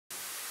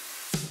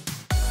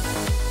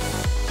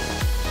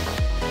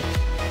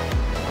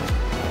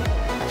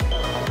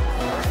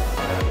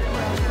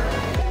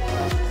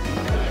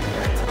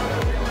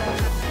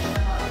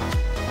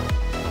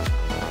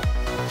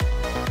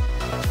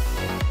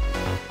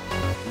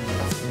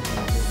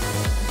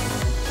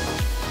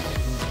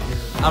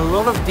a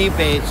lot of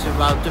debates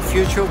about the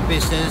future of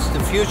business, the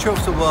future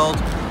of the world,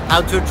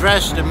 how to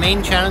address the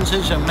main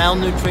challenges of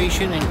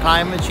malnutrition and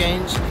climate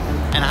change,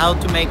 and how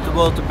to make the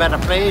world a better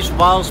place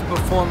whilst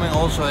performing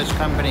also as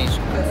companies.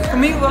 For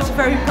me, it was a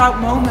very proud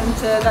moment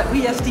that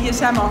we as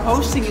DSM are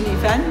hosting an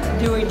event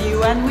during the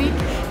UN Week.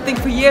 I think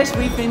for years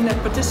we've been a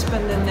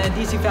participant in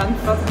these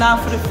events, but now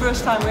for the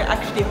first time we're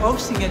actually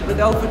hosting it with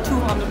over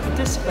 200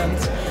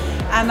 participants.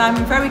 And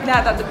I'm very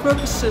glad that the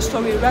purpose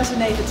story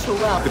resonated so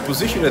well. The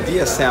position that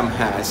DSM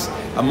has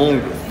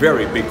among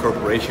very big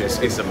corporations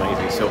is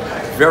amazing. So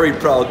very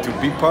proud to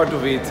be part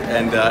of it,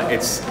 and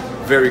it's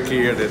very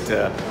clear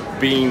that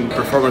being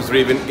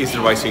performance-driven is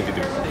the right thing to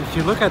do. If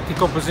you look at the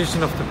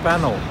composition of the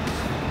panel,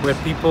 we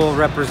had people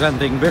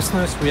representing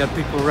business, we had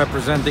people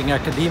representing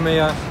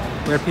academia,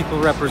 we had people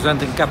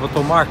representing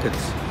capital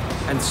markets.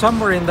 And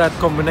somewhere in that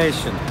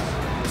combination,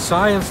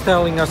 science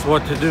telling us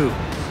what to do,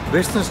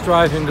 business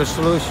driving the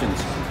solutions,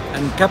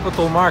 and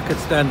capital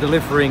markets then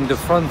delivering the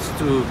funds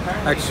to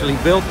actually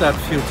build that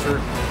future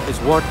is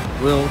what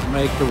will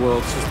make the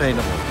world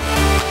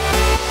sustainable.